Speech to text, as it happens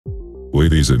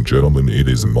ladies and gentlemen, it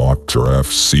is mock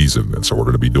draft season, and so we're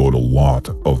going to be doing a lot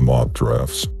of mock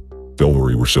drafts. Don't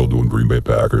worry, we're still doing Green Bay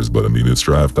Packers, but I mean, it's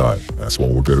draft time. That's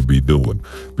what we're going to be doing.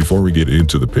 Before we get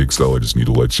into the picks, though, I just need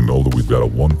to let you know that we've got a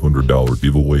 $100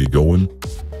 giveaway going.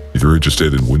 If you're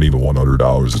interested in winning the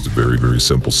 $100, it's a very, very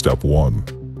simple. Step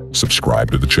 1, subscribe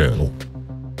to the channel.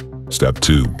 Step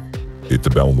 2, hit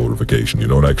the bell notification. You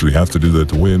don't actually have to do that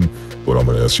to win, but I'm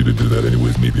going to ask you to do that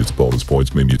anyways. Maybe it's bonus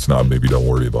points, maybe it's not, maybe don't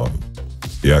worry about it.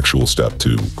 The actual step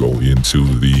 2, go into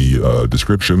the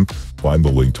description, find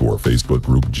the link to our Facebook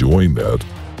group, join that,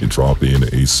 and drop in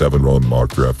a 7-run mock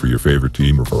draft for your favorite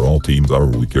team or for all teams. I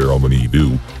don't really care how many you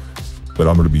do, but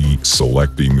I'm going to be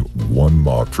selecting one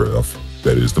mock draft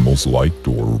that is the most liked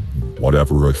or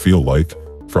whatever I feel like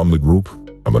from the group.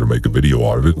 I'm going to make a video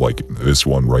out of it, like this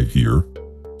one right here,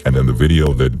 and then the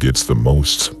video that gets the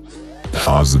most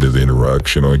positive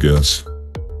interaction, I guess,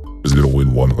 is going to win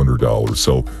 $100.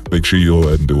 So make sure you go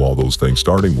ahead and do all those things,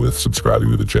 starting with subscribing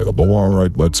to the channel. But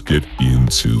alright, let's get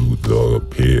into the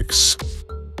picks.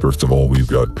 First of all, we've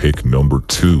got pick number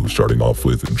 2, starting off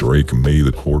with Drake Maye,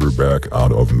 the quarterback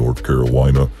out of North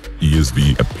Carolina. He is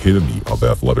the epitome of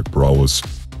athletic prowess.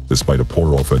 Despite a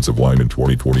poor offensive line in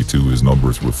 2022, his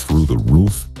numbers were through the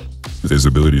roof. With his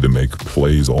ability to make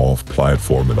plays off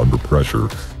platform and under pressure,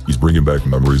 he's bringing back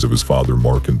memories of his father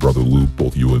Mark and brother Luke,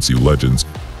 both UNC legends.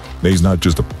 Maye's not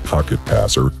just a pocket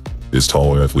passer. His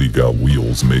tall athlete got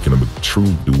wheels, making him a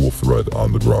true dual threat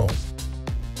on the ground.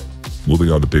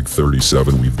 Moving on to pick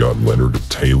 37, we've got Leonard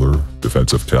Taylor,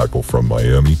 defensive tackle from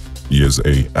Miami. He is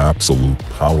an absolute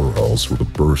powerhouse with a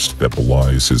burst that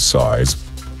belies his size.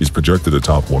 He's projected a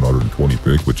top 120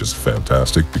 pick, which is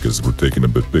fantastic because we're taking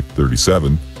him at pick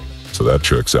 37, so that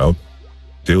checks out.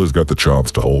 Taylor's got the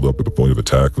chops to hold up at the point of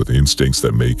attack with instincts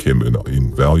that make him an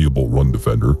invaluable run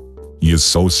defender. He is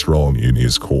so strong in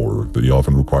his core that he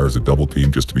often requires a double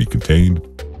team just to be contained.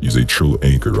 He's a true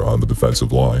anchor on the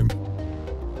defensive line.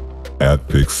 At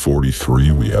pick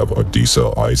 43, we have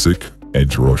Adisa Isaac,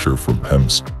 edge rusher from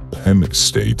Penn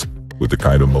State, with the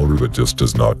kind of motor that just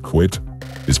does not quit.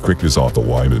 His quickness off the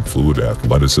line and fluid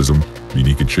athleticism mean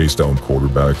he can chase down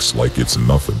quarterbacks like it's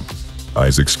nothing.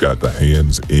 Isaac's got the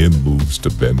hands and moves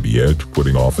to bend the edge,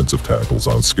 putting offensive tackles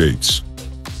on skates.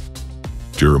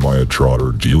 Jeremiah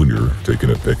Trotter Jr.,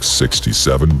 taken at pick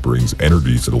 67, brings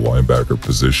energy to the linebacker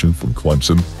position from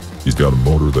Clemson. He's got a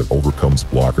motor that overcomes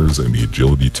blockers and the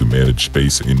agility to manage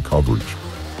space in coverage.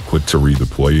 Quick to read the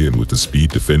play and with the speed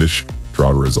to finish,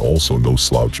 Trotter is also no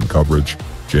slouch in coverage,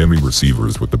 jamming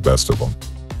receivers with the best of them.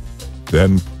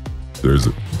 Then there's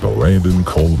Brandon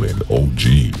Coleman,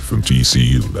 OG, from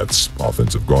TCU. That's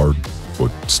offensive guard, but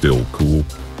still cool.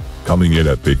 Coming in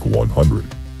at pick 100.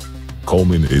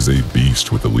 Coleman is a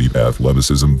beast with elite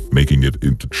athleticism, making it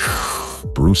into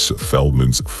Bruce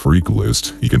Feldman's freak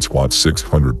list. He can squat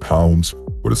 600 pounds,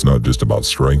 but it's not just about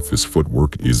strength. His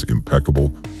footwork is impeccable.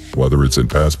 Whether it's in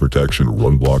pass protection,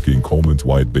 run blocking, Coleman's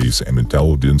wide base and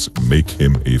intelligence make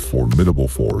him a formidable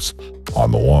force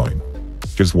on the line.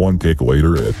 Just one pick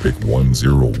later at pick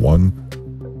 101,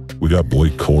 we got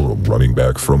Blake Corum, running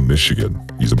back from Michigan.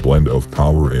 He's a blend of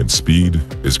power and speed.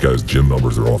 This guy's gym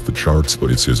numbers are off the charts,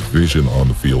 but it's his vision on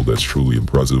the field that's truly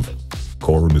impressive.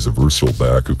 Corum is a versatile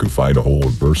back who can find a hole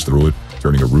and burst through it,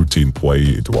 turning a routine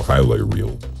play into a highlight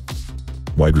reel.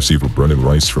 Wide receiver Brennan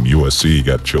Rice from USC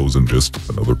got chosen, just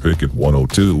another pick at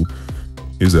 102.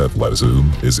 His athleticism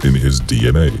is in his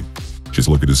DNA. Just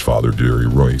look at his father, Jerry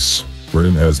Rice.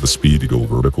 Brennan has the speed to go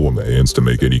vertical and the hands to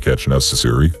make any catch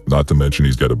necessary, not to mention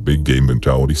he's got a big game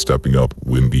mentality, stepping up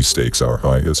when the stakes are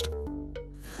highest.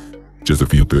 Just a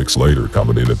few picks later,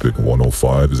 coming in at pick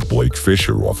 105 is Blake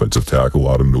Fisher, offensive tackle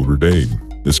out of Notre Dame.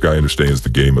 This guy understands the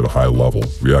game at a high level,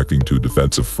 reacting to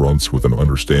defensive fronts with an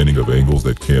understanding of angles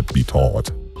that can't be taught.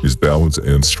 His balance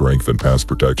and strength and pass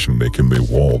protection make him a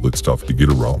wall that's tough to get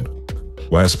around.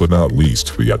 Last but not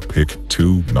least, we got pick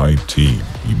 219.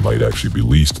 He might actually be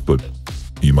least, but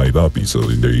he might not be, so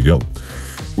there you go.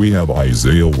 We have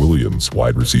Isaiah Williams,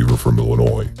 wide receiver from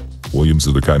Illinois. Williams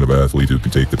is the kind of athlete who can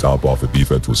take the top off a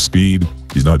defense with speed.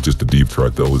 He's not just a deep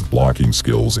threat though, his blocking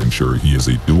skills ensure he is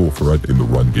a dual threat in the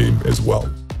run game as well.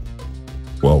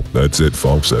 Well, that's it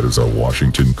folks, that is our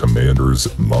Washington Commanders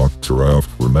mock draft.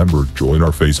 Remember, join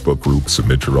our Facebook group,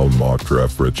 submit your own mock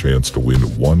draft for a chance to win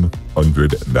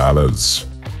 $100.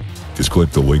 Just click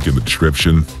the link in the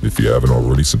description. If you haven't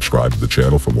already, subscribe to the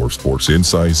channel for more sports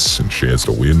insights and chance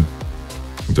to win.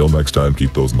 Until next time,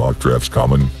 keep those mock drafts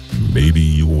coming. Maybe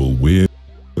you will win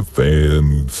the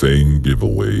fan thing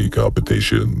giveaway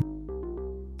competition.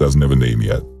 Doesn't have a name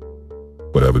yet,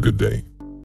 but have a good day.